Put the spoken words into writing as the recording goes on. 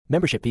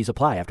Membership fees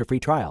apply after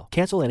free trial.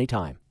 Cancel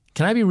anytime.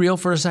 Can I be real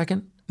for a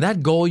second?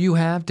 That goal you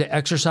have to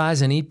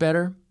exercise and eat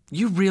better,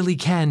 you really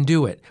can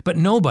do it. But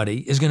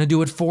nobody is going to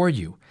do it for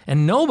you.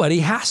 And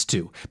nobody has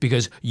to,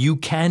 because you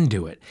can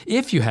do it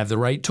if you have the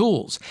right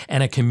tools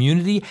and a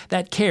community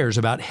that cares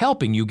about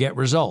helping you get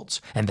results.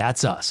 And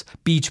that's us,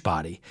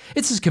 Beachbody.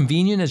 It's as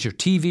convenient as your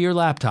TV or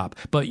laptop,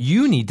 but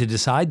you need to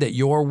decide that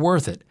you're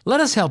worth it.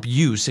 Let us help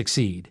you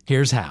succeed.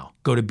 Here's how.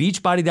 Go to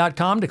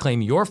Beachbody.com to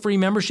claim your free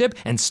membership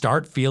and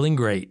start feeling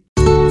great.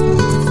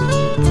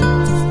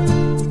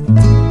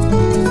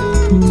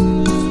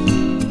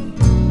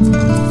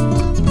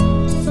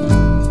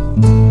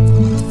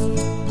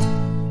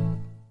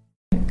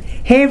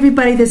 Hey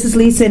everybody, this is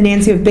Lisa and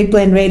Nancy of Big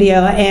Blend Radio,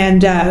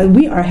 and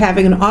we are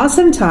having an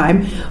awesome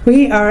time.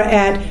 We are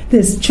at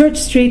this Church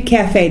Street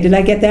Cafe. Did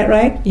I get that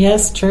right?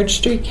 Yes, Church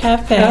Street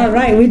Cafe. All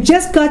right, we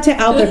just got to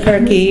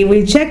Albuquerque.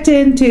 We checked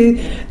into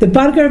the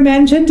Bodger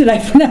Mansion. Did I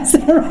pronounce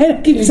that right?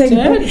 I keep saying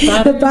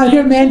the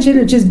Bodger Mansion,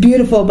 which is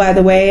beautiful, by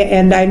the way,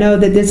 and I know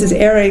that this is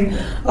airing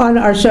on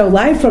our show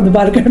live from the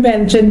Bodger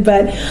Mansion,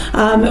 but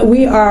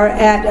we are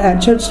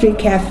at Church Street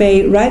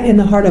Cafe right in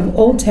the heart of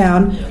Old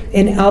Town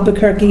in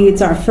Albuquerque.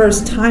 It's our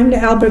first time to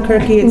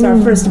Albuquerque. It's our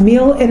first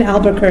meal in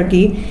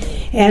Albuquerque.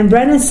 And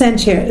Brenna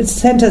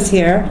sent us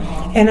here,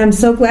 and I'm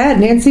so glad.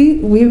 Nancy,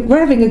 we're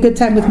having a good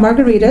time with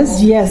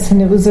margaritas. Yes,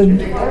 and it was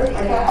an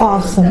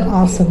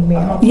awesome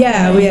meal.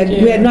 Yeah, we had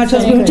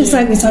nachos. We were just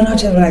like, we saw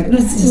nachos. We're like,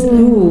 let's just,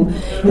 ooh.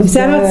 We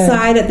sat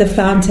outside at the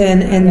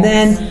fountain, and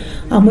then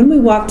when we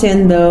walked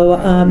in, though,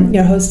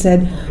 your host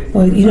said,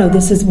 well,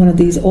 this is one of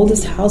these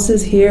oldest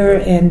houses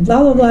here, and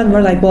blah, blah, blah. And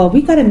we're like, well,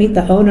 we got to meet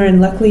the owner,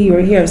 and luckily you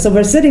were here. So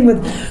we're sitting with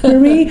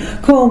Marie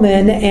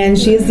Coleman, and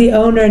she is the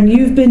owner, and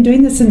you've been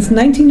doing this since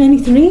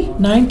 1993?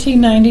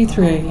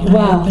 1993.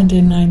 Wow. I opened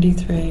in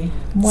 93.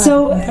 Wow.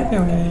 So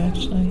February,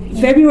 actually.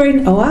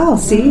 February, oh, wow,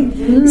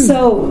 see?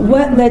 So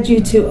what led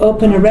you to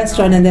open a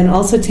restaurant and then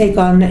also take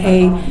on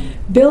a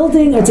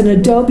building? It's an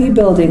adobe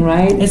building,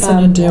 right? It's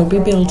an adobe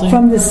building.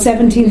 From the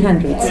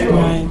 1700s.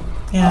 Right,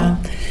 yeah.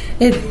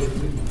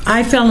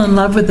 I fell in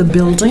love with the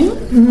building.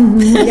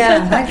 Mm-hmm.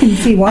 Yeah, I can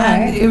see why.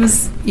 And it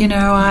was,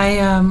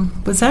 I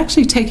was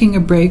actually taking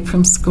a break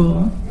from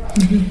school,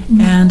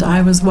 and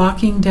I was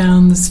walking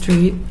down the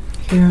street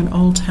here in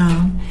Old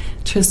Town,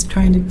 just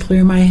trying to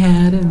clear my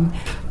head, and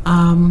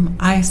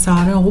I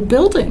saw an old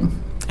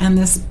building. And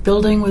this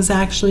building was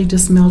actually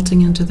just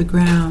melting into the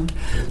ground.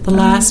 The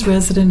last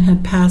resident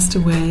had passed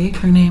away.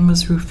 Her name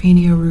was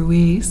Rufina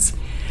Ruiz.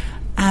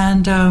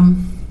 And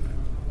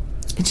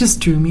it just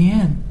drew me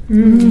in.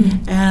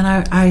 Mm-hmm. And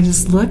I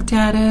just looked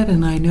at it,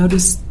 and I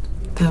noticed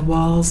the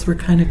walls were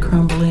kind of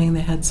crumbling.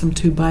 They had some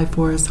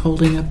 2x4s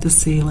holding up the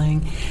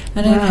ceiling.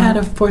 And it had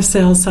a for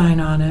sale sign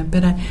on it.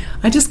 But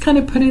I just kind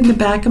of put it in the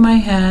back of my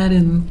head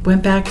and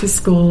went back to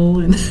school.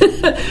 And,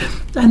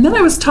 and then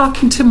I was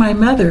talking to my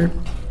mother.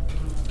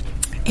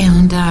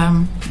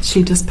 And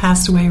she just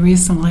passed away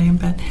recently,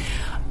 but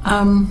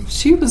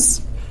she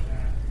was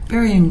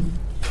very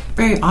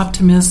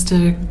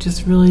optimistic,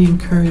 just really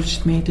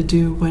encouraged me to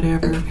do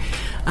whatever.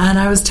 And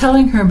I was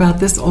telling her about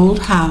this old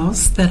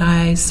house that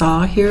I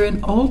saw here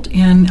in Old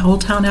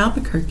Town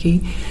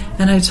Albuquerque,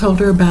 and I told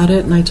her about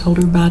it, and I told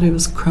her about it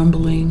was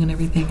crumbling and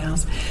everything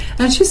else.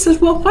 And she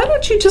said, well, why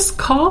don't you just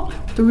call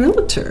the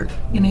realtor,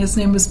 his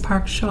name was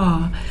Park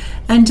Shaw,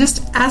 and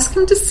just ask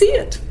him to see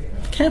it.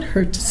 Can't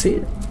hurt to see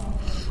it.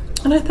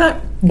 And I thought,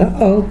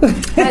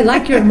 I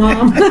like your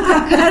mom.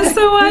 And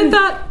so I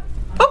thought,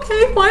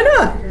 okay, why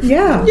not?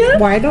 Yeah,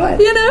 why not?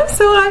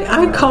 So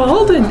I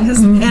called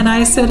and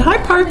I said, hi,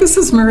 Park, this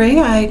is Marie.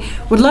 I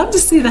would love to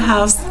see the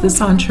house that's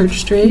on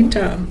Church Street,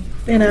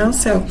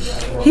 So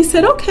he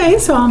said, okay,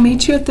 so I'll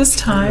meet you at this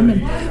time.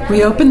 And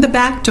we opened the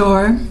back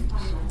door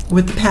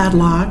with the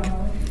padlock,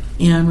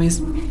 and we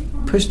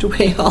pushed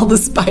away all the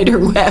spider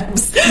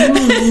webs.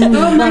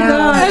 Oh my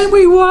gosh. And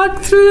we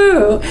walked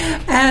through,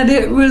 and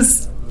it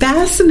was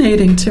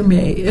fascinating to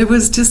me. It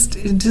was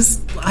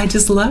I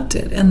just loved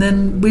it. And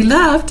then we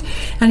left,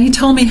 and he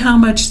told me how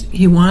much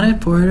he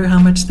wanted for it, or how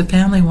much the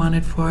family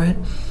wanted for it.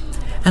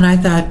 And I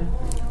thought,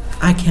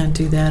 I can't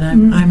do that.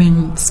 I'm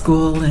in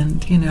school,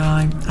 and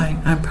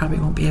I probably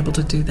won't be able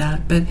to do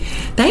that. But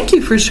thank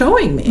you for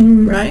showing me,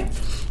 right?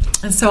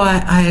 And so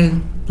I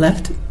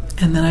left.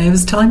 And then I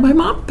was telling my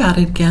mom about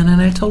it again,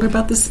 and I told her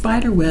about the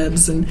spider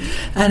webs and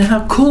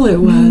how cool it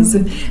was.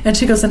 And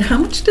she goes, and how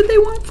much did they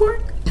want for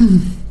it?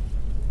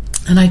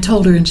 And I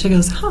told her, and she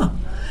goes,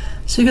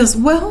 She goes,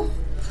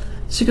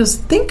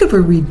 think of a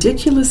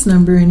ridiculous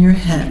number in your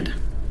head.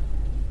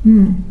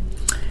 And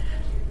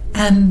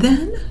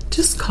then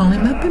just call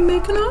him up and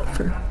make an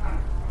offer.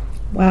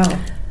 Wow.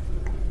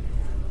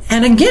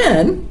 And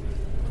again,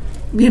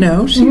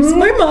 she's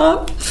my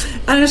mom.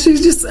 And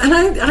she's just, and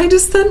I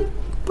just thought,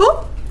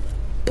 well,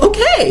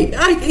 okay.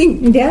 I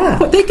think,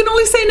 they can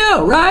only say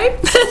no, right?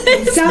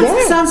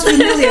 Sounds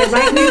familiar,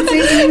 right,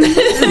 Nancy?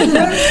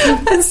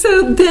 And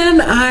so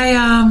then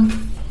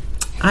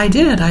I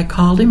did. I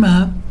called him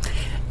up,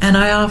 and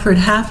I offered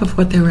half of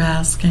what they were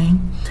asking.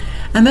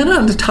 And then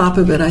on the top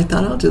of it, I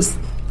thought I'll just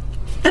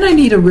and I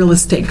need a real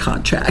estate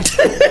contract.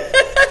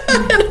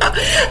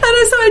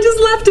 So I just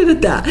left it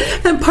at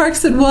that. And Park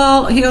said,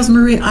 well, he goes,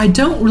 Marie, I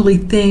don't really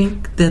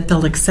think that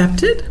they'll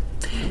accept it.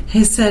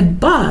 He said,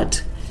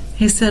 but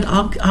he said,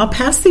 I'll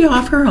pass the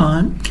offer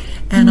on,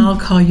 and I'll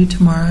call you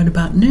tomorrow at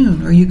about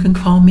noon, or you can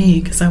call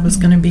me, because I was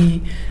going to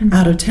be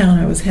out of town.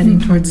 I was heading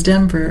towards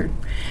Denver,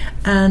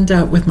 and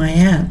with my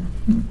aunt.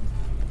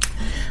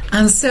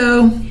 And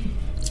so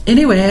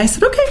anyway, I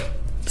said, okay.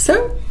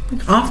 So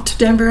off to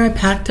Denver, I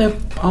packed up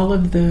all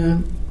of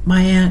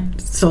my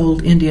aunt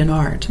sold Indian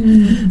art.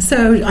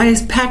 So I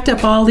packed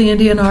up all the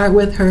Indian art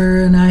with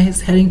her, and I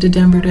was heading to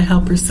Denver to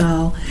help her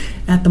sell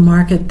at the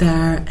market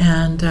there.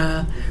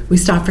 And we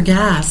stopped for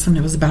gas, and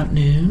it was about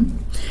noon.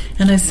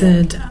 And I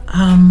said,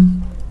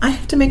 I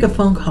have to make a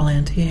phone call,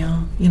 Auntie.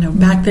 You know,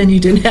 back then you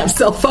didn't have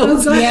cell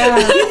phones.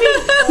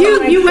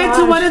 You went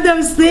to one of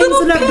those things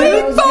Little in a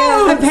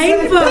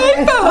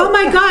payphone. Oh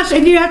my gosh!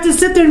 And you have to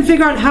sit there and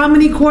figure out how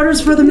many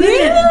quarters for the minute.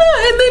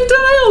 Yeah, and then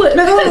dial it.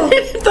 Oh.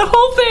 The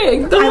whole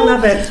thing. I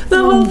love it. The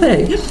whole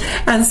thing.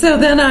 And so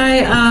then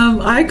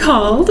I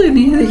called, and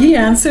he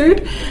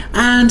answered,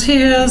 and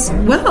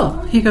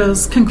he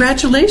goes,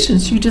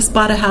 congratulations, you just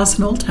bought a house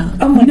in Old Town.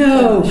 Oh my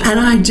no! And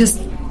I just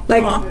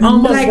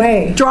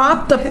almost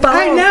dropped the phone.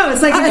 I know,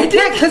 it's like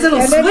because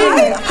it'll swing.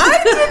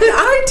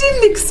 I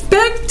didn't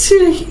expect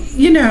to.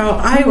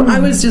 I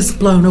was just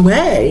blown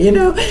away.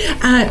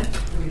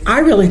 I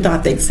really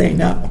thought they'd say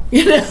no.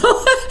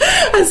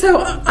 And so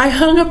I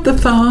hung up the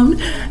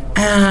phone,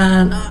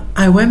 and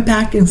I went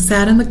back and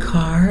sat in the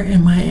car,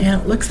 and my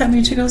aunt looks at me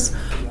and she goes,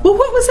 well,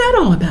 what was that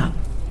all about?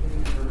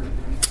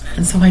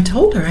 And so I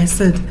told her, I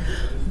said,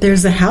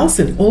 there's a house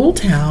in Old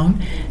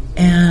Town,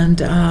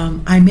 and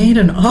I made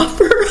an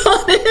offer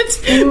on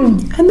it,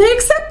 and they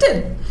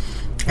accepted.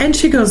 And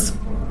she goes,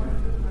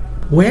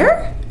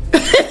 where?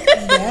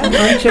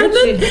 I'm sure and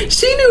then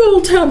she knew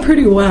Old Town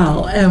pretty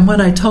well, and when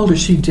I told her,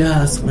 she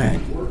just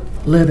went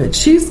livid.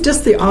 She's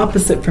just the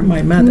opposite from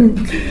my mother.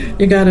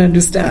 You got to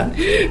understand.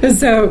 And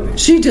so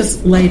she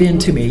just laid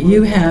into me.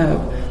 You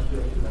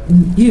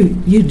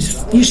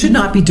should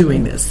not be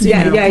doing this. You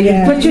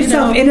put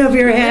yourself in over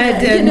your head,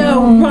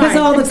 because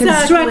all the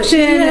construction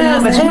and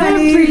how much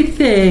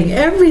money,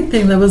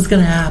 everything that was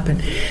going to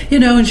happen,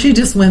 and she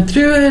just went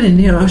through it,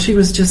 and she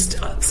was just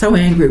so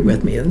angry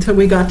with me until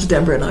we got to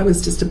Denver, and I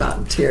was just about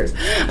in tears,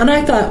 and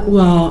I thought,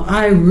 well,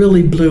 I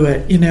really blew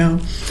it,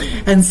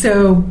 and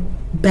so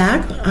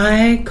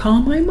I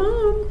called my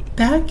mom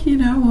back,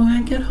 when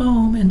I get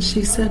home, and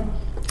she said,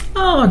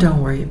 oh,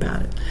 don't worry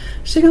about it.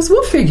 She goes,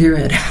 we'll figure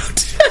it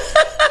out.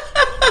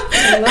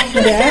 I love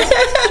that.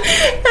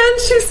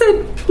 And she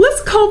said,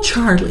 let's call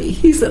Charlie.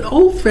 He's an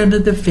old friend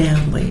of the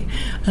family.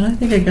 And I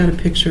think I got a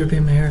picture of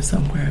him here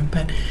somewhere.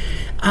 But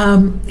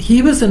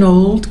he was an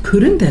old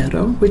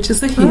curandero, which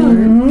is a healer.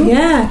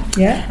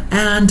 Yeah.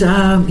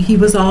 And he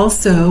was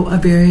also a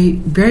very,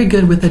 very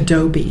good with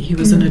Adobe. He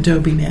was an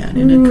Adobe man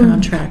and a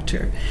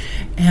contractor.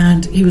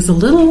 And he was a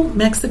little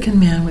Mexican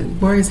man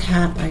wore his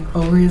hat like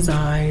over his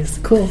eyes.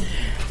 Cool.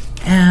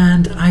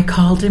 And I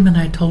called him and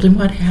I told him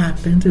what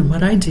happened and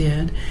what I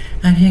did.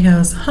 And he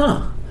goes,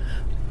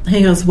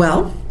 He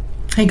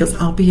goes,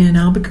 I'll be in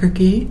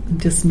Albuquerque.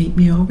 Just meet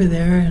me over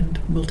there and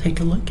we'll take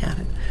a look at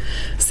it.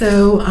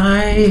 So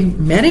I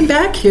met him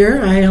back here.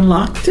 I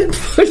unlocked it,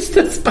 pushed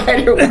the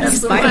spider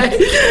webs away.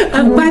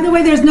 By the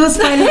way, there's no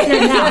spiders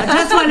there now. I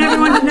just want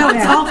everyone to know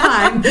it's all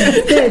fine.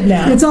 It's good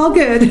now. It's all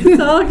good.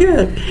 It's all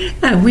good.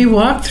 And we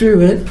walked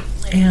through it,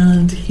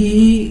 and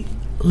he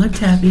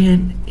looked at me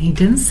and he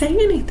didn't say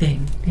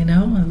anything,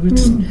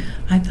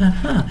 I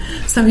thought,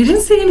 So he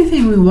didn't say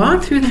anything. We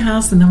walked through the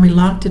house and then we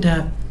locked it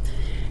up.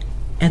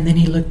 And then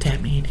he looked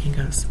at me and he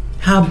goes,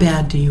 how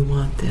bad do you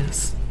want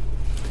this?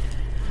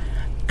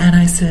 And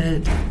I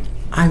said,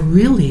 I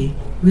really,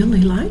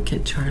 really like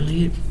it,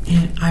 Charlie.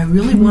 I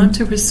really want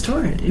to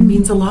restore it. It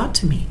means a lot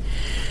to me.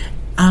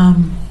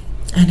 And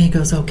he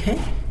goes, okay,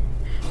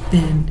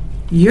 then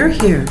you're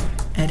here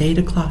at 8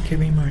 o'clock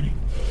every morning.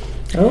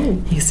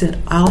 Oh. He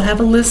said, I'll have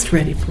a list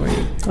ready for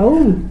you.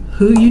 Oh.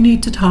 Who you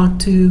need to talk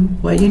to,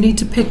 what you need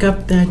to pick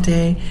up that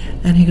day.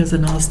 And he goes,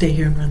 and I'll stay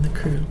here and run the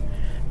crew.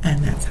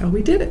 And that's how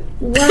we did it.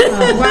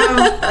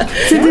 Wow.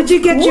 So did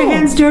you get your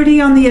hands dirty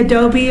on the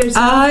Adobe or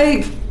something?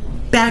 I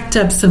backed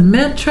up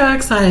cement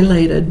trucks. I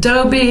laid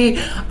Adobe.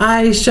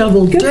 I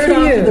shoveled dirt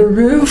off of the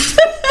roof.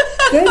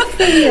 Good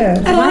for you.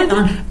 And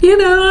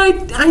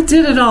I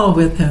did it all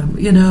with him,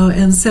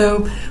 And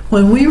so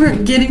when we were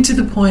getting to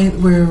the point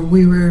where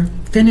we were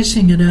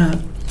finishing it up,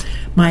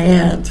 my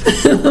aunt,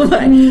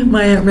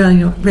 my Aunt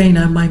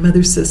Raina, my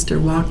mother's sister,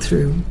 walked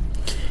through.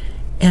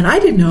 And I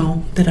didn't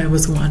know that I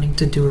was wanting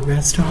to do a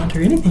restaurant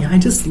or anything. I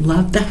just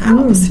loved the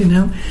house,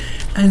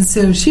 And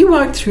so she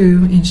walked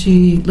through and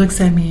she looks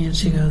at me and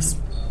she goes,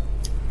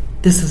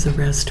 this is a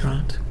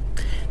restaurant.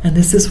 And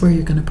this is where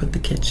you're going to put the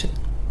kitchen.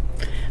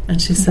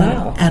 And she said,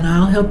 and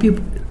I'll help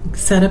you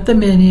set up the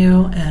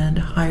menu and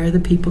hire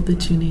the people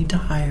that you need to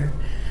hire.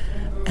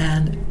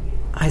 And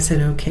I said,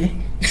 okay.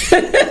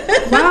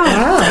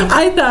 Wow.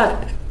 I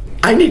thought,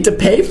 I need to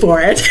pay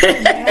for it.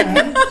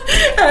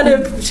 And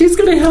if she's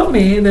going to help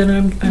me, then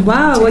I'm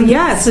Wow. Well,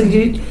 yeah. So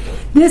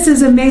this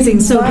is amazing.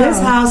 So this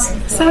house.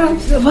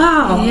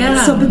 Wow.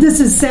 Yeah. So, but this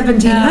is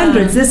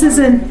 1700s. This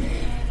isn't.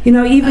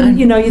 Even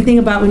you think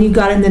about when you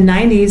got in the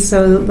 90s.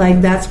 So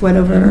like that's what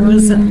over. It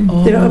wasn't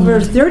old. They're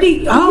over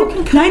 30. Oh,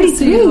 you can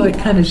 93. It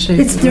kind of shapes.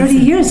 It's 30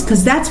 years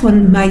because that's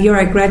when my year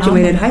I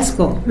graduated high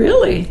school.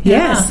 Really?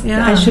 Yes.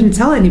 Yeah. I shouldn't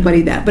tell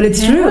anybody that, but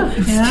it's true.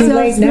 It's too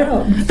late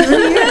now. 30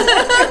 years.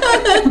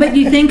 But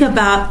you think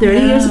about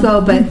 30 years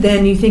ago, but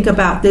then you think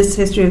about this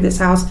history of this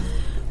house,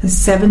 the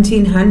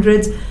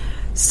 1700s.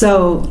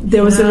 So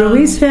there was the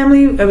Ruiz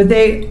family. Was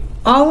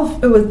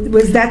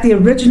that the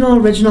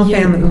original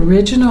family?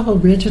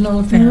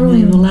 Original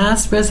family. The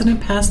last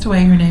resident passed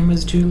away. Her name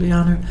was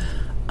Rufina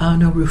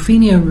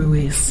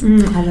Ruiz. I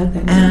love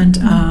that name. And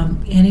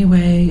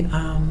anyway,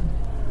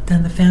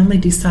 then the family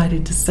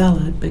decided to sell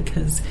it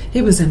because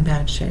it was in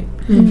bad shape.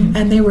 And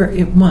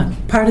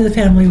part of the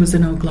family was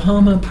in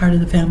Oklahoma, part of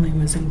the family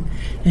was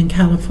in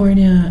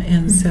California,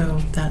 and so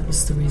that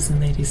was the reason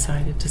they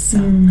decided to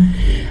sell.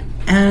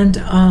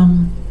 And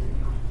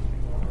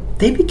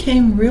they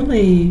became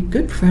really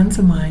good friends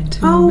of mine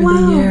too over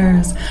the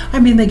years. I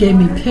mean, they gave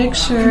me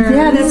pictures.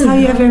 Yeah, that's how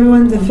you have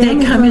everyone. The family.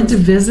 They come in to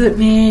visit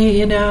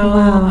me.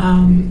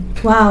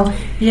 Wow.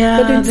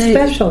 Yeah, but it's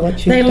special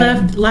what you. They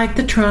left like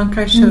the trunk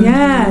I showed.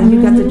 Yeah,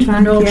 you got the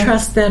trunk. An old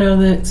trastero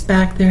that's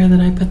back there that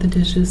I put the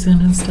dishes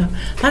in and stuff.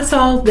 That's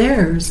all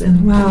theirs,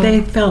 and they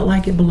felt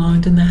like it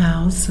belonged in the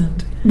house.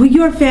 And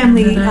your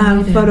family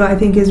photo, I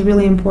think, is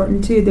really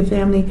important too. The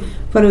family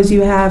photos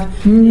you have,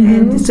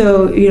 and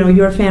so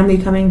your family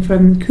coming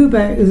from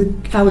Cuba.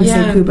 I would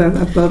say Cuba,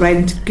 right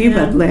into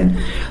Cuba land,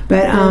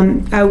 but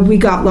we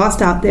got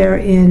lost out there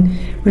when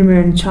we were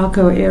in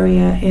Chaco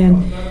area,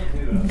 and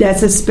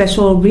that's a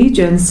special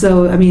region.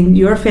 So I mean,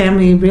 your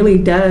family really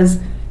does.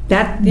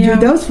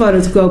 Those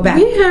photos go back.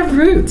 We have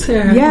roots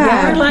here.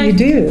 Yeah, you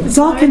do. It's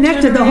all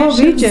connected. The whole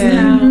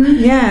region.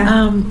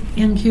 Yeah.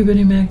 In Cuba,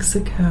 New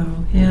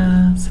Mexico.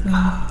 Yeah. So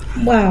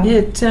wow.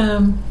 It.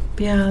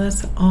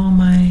 That's all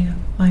my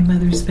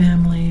mother's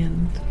family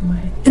and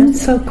my.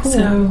 That's so cool.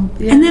 So,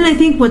 and then I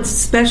think what's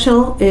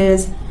special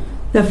is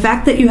the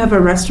fact that you have a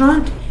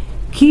restaurant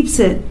keeps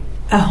it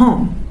a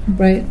home.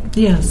 Right.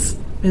 Yes,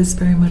 it's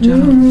very much a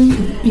home.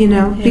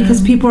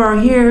 Because people are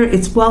here.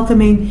 It's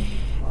welcoming.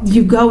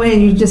 You go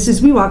in,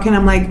 as we walk in,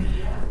 I'm like,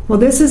 well,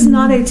 this is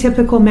not a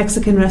typical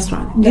Mexican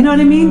restaurant. You know what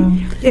I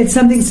mean? It's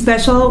something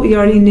special. We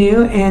already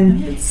knew,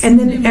 and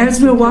then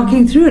as we were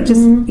walking through it,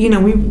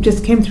 we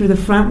just came through the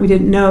front. We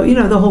didn't know,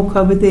 the whole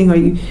COVID thing. Are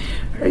you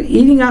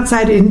eating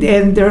outside?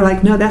 And they're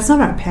like, no, that's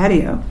not our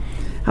patio.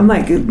 I'm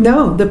like,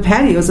 no, the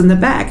patio's in the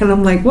back. And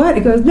I'm like, what?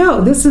 He goes,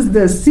 no, this is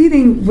the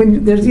seating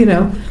when there's,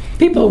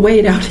 people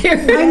wait out here.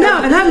 I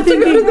know, and I'm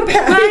thinking,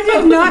 I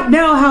did not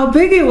know how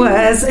big it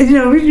was.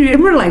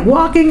 We're like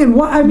walking,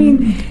 and I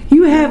mean,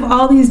 you have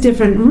all these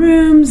different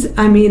rooms.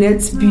 I mean,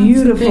 it's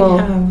beautiful.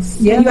 It's a big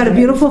house. Yeah, you got a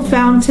beautiful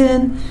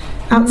fountain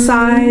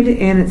outside,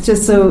 and it's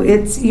just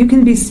you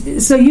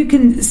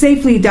can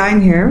safely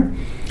dine here.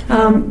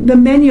 The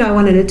menu I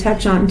wanted to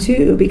touch on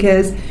too,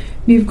 because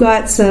you've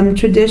got some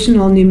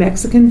traditional New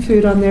Mexican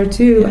food on there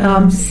too.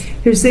 Yes.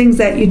 There's things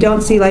that you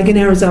don't see, like in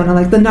Arizona,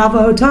 like the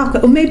Navajo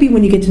taco. Or maybe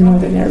when you get to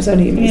northern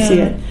Arizona, you may see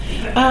it.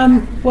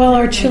 Well,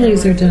 our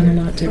chilies are done a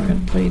lot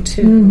differently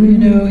too.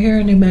 Here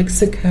in New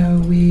Mexico,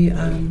 we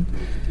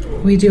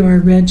do our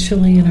red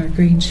chili and our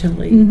green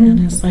chili, and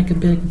it's like a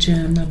big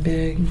gem, a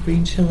big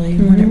green chili.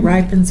 And when it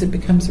ripens, it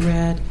becomes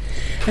red.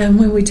 And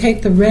when we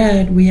take the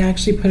red, we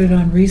actually put it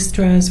on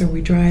ristras, or we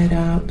dry it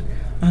out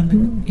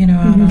on the,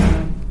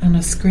 out on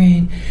a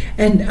screen,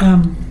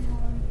 and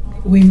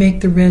we make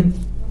the red.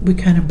 We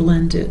kind of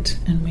blend it,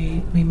 and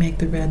we make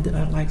the red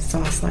like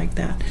sauce like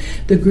that.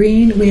 The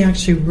green, we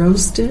actually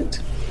roast it,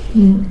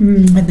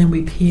 and then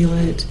we peel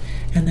it,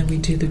 and then we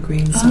do the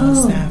green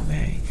sauce that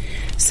way.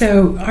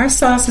 So our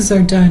sauces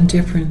are done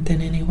different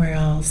than anywhere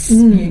else.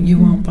 You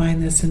won't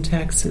find this in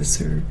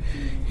Texas or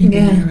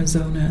even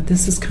Arizona.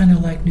 This is kind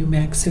of like New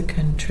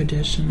Mexican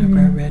tradition of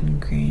our red and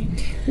green.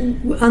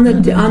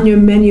 On your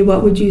menu,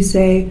 what would you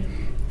say?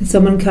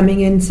 Someone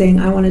coming in saying,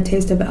 I want a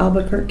taste of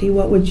Albuquerque,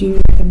 what would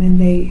you recommend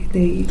they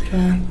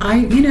try?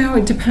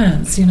 It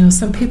depends.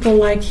 Some people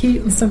like heat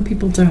and some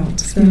people don't.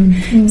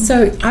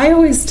 So I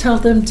always tell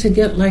them to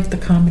get like the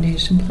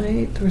combination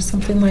plate or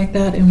something like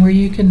that, and where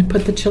you can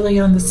put the chili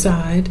on the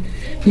side.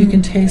 You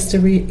can taste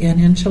an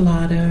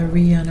enchilada, a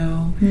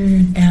relleno,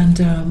 and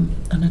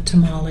a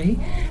tamale,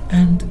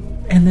 and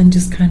then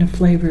just kind of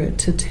flavor it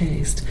to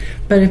taste.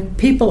 But if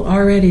people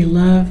already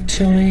love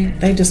chili,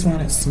 they just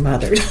want it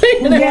smothered.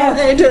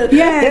 They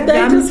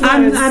just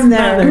want it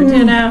smothered,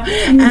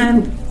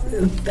 And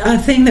a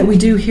thing that we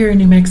do here in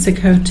New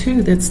Mexico,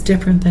 too, that's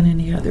different than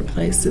any other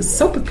place is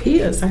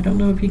sopapillas. I don't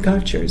know if you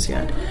got yours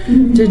yet.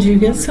 Did you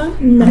get some?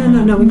 No.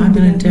 I'm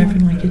going to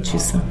definitely get you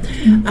some.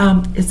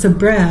 It's a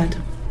bread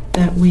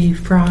that we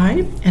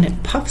fry, and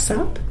it puffs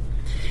up.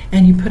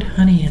 and you put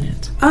honey in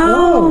it.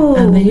 Oh,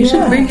 And they usually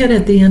yeah. bring it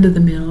at the end of the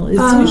meal. It's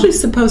Oh. usually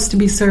supposed to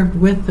be served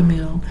with the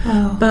meal.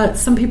 Oh. But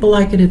some people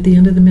like it at the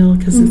end of the meal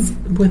because it's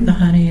with the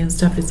honey and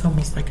stuff. It's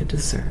almost like a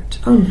dessert.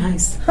 Oh,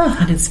 nice.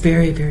 And it's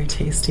very, very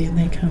tasty. And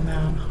they come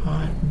out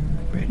hot and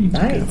ready to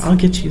Nice. go. I'll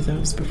get you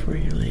those before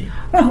you leave.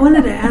 I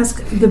wanted to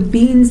ask the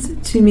beans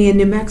to me in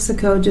New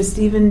Mexico,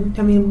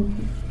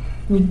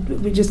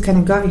 we just kind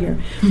of got here,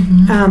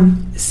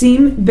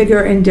 seem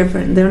bigger and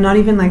different. They're not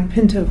even like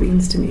pinto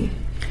beans to me.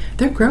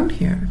 They're grown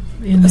here.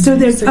 In So New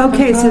there's, Mexico.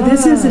 okay, so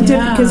this is a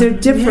different, because they're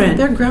different. Yeah,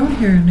 they're grown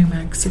here in New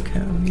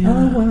Mexico.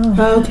 Yeah. Oh,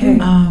 wow. Okay.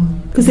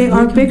 Because they you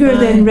are can bigger buy-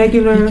 than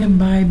regular. You can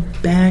buy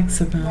bags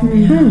of them,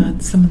 yeah,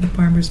 at some of the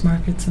farmers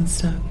markets and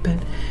stuff. But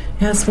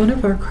yes, one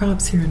of our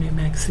crops here in New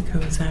Mexico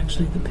is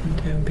actually the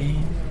pinto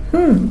bean.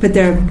 But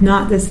they're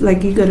not this,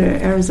 like you go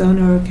to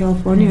Arizona or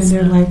California It's and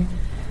they're not. like,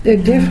 They're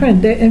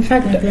different. In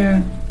fact,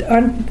 They're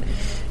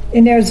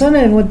in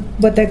Arizona,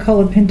 what they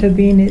call a pinto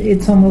bean,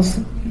 it's almost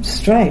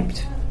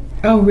striped.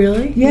 oh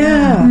really?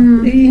 Yeah.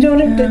 You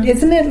don't.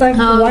 Isn't it like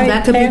white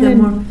that could be tan the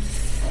and- more.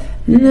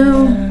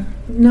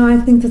 No, I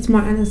think that's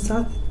more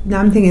Anasazi. No,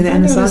 I'm thinking the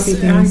Anasazi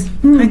beans.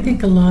 I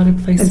think a lot of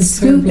places And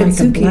serve like a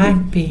zucchini.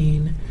 black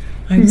bean.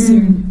 I've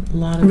seen a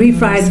lot of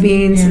Refried those.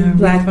 beans, Yeah,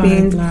 black refried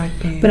beans. black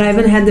beans. But I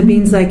haven't had the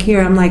beans like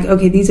here. I'm like,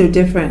 okay, these are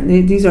different.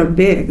 These are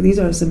big. These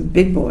are some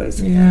big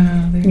boys.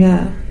 Yeah.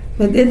 Yeah.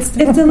 But it's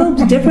a little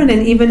different,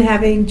 and even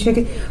having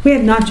chicken. We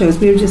had nachos.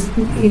 We were just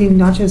eating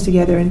nachos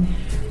together, and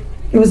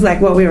it was like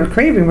what we were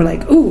craving. We're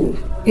like, ooh,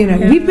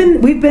 we've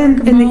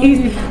been in the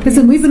east.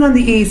 Listen, we've been on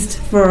the east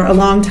for a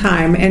long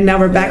time, and now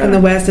we're back in the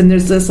west. And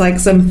there's just like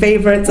some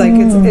favorites. Like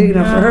it's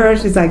for her,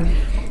 she's like.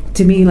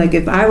 To me, like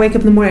if I wake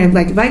up in the morning,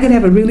 like if I could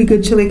have a really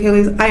good chili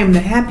Achilles, I am the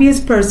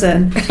happiest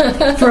person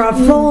for a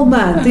full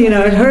month. And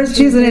hers,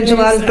 she's an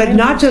enchiladas, but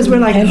nachos, we're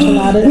like,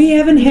 Enchiladas. we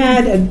haven't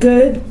had a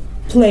good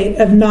plate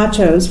of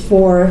nachos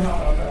for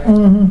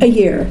a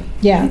year,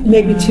 Yeah.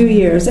 maybe 2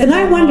 years. And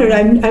I wondered,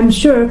 I'm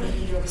sure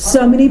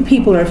so many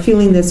people are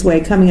feeling this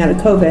way coming out of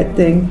COVID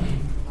thing,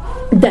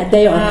 that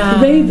they are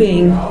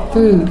craving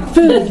food.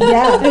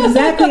 Yeah,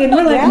 exactly. And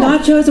we're like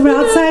nachos. We're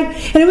outside,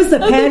 and it was the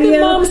patio.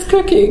 Mom's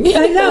cooking.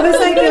 I know.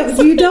 It's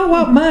like you don't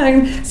want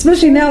mine,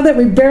 especially now that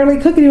we barely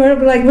cook anywhere.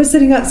 We're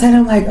sitting outside.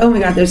 I'm like, oh my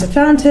god, there's a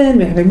fountain.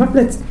 We're having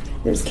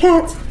there's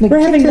cats. We're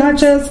having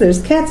nachos.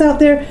 There's cats out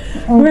there.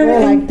 We're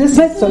like, this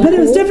is so but it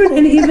was cool. different,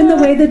 and even the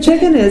way the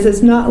chicken is,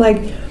 it's not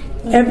like.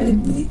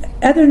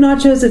 Other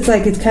nachos, it's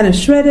like it's kind of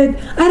shredded.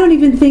 I don't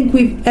even think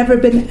we've ever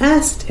been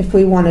asked if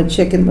we wanted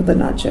chicken with the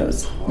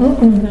nachos.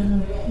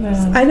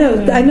 I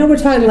know we're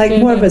talking like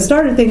more of a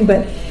starter thing,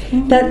 but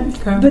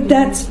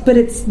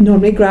it's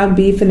normally ground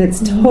beef, and it's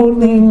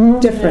totally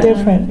different.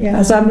 Different,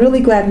 yeah. So I'm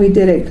really glad we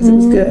did it because it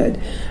was good.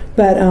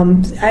 But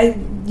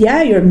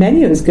your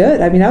menu is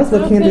good. I mean, I was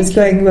looking at this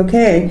going,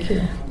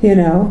 okay,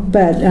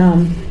 but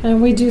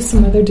And we do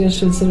some other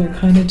dishes that are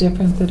kind of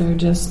different that are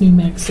just New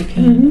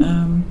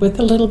Mexican with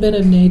a little bit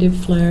of native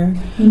flair.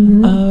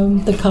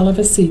 The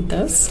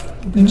calabasitas,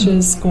 which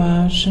is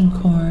squash and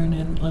corn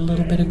and a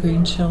little bit of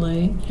green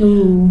chili.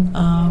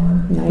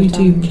 We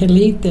do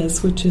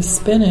quelites, which is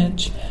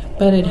spinach,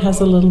 but it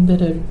has a little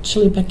bit of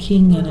chili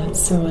piquin in it,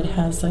 so it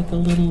has like a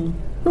little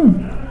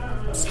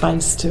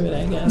spice to it,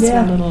 I guess.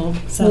 Yeah. A little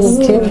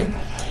zest to it.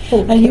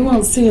 And you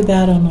won't see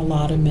that on a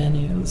lot of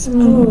menus.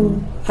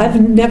 I've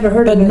never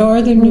heard But of it.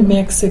 northern New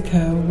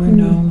Mexico, we're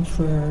known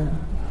for,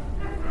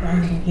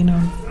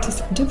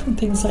 just different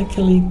things like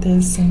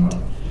quelites and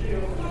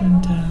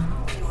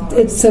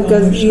It's so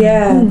good.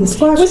 Yeah, the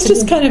squash. it's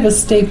just kind of a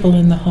staple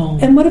in the home.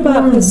 And what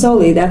about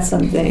pasoli? That's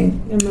something.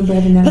 I remember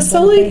having that.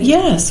 Pasoli,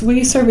 yes,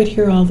 we serve it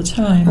here all the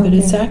time, but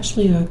it's Okay.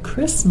 actually a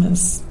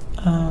Christmas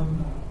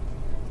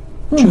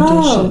tradition.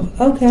 Oh,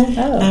 okay.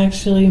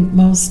 Actually,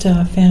 most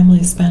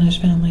Spanish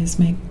families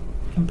make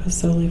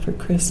pasoli for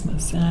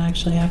Christmas. And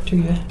actually, after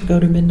you go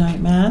to midnight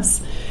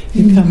mass,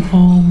 you come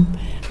home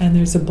and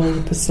there's a bowl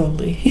of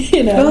pasoli.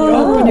 You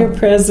open your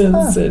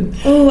presents. And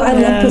Oh, I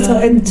love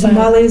pasoli. And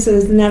tamales,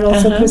 isn't that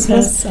also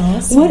Christmas? That's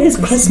also What is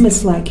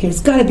Christmas like here?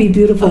 It's got to be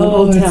beautiful in Oh,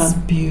 Old it's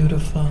Town.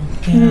 beautiful.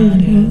 Yeah,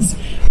 it is.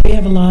 We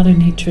have a lot of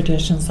neat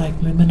traditions like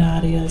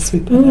luminarias. We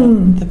put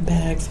out the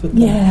bags with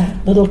the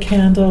little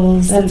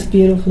candles. That's that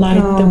beautiful.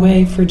 Light the Oh.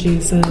 way for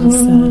Jesus,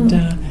 and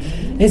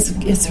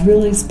it's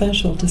really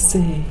special to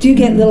see. Do you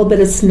get a little bit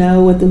of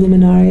snow with the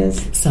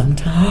luminarias?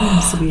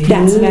 Sometimes we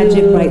That's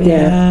magic right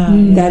there.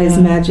 That is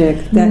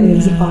magic. That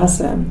is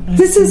awesome.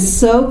 This is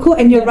so cool.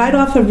 And you're right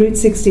off of Route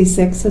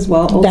 66 as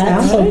well, Old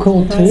That's Town. so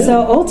cool too.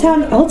 So Old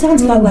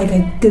Town's got like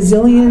a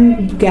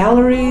gazillion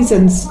galleries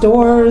and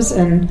stores,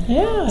 and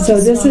so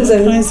just this is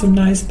all a kinds of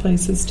nice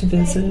places to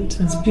visit.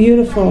 And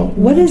beautiful.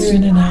 wander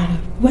in and out of.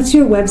 What's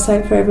your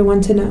website for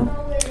everyone to know?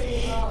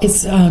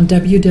 It's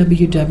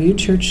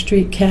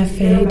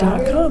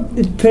www.churchstreetcafe.com.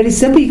 It's pretty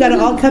simple. You got to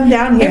all come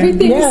down here.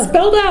 Everything is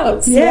spelled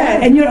out. Yeah,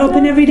 and you're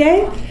open every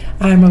day.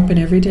 I'm open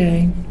every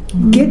day.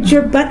 Get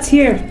your butts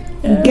here.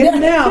 Get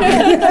it out.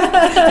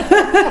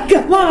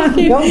 Come on.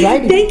 Go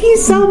right. Thank you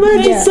so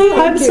much. Yeah,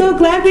 I'm so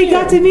glad we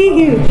got to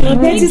meet you.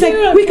 Nancy's like,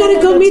 we got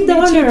to go meet the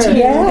owner.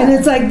 Yeah. And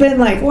it's like been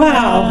like,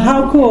 wow,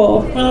 how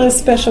cool. Well, it's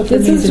special for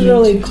This me is to meet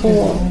really you.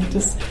 cool.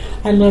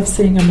 I love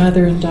seeing a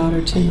mother and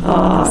daughter team.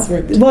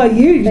 Well,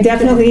 you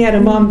definitely had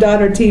a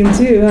mom-daughter team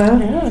too, huh?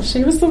 Yeah,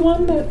 she was the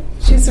one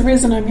she's the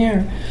reason I'm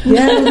here.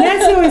 Yeah,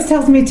 Nancy always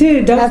tells me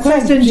too, don't That's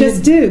question, like,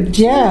 just do.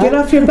 yeah. Get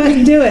off your butt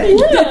and do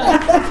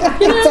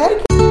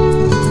it.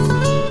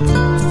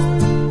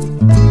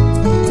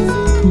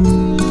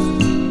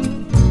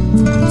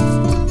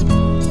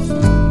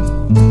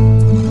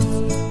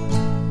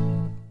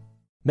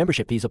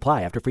 Membership fees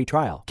apply after free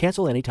trial.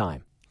 Cancel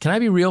anytime. Can I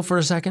be real for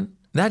a second?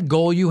 That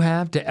goal you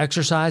have to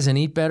exercise and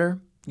eat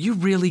better, you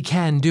really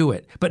can do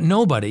it. But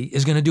nobody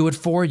is going to do it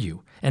for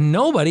you. And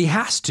nobody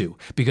has to,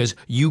 because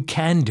you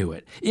can do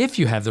it if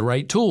you have the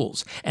right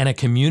tools and a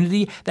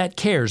community that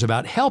cares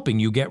about helping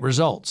you get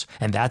results.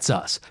 And that's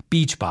us,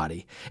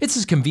 Beachbody. It's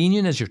as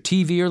convenient as your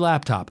TV or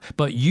laptop,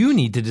 but you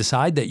need to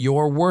decide that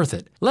you're worth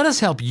it. Let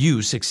us help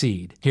you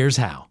succeed. Here's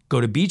how.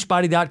 Go to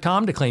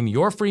beachbody.com to claim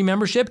your free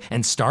membership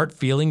and start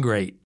feeling great.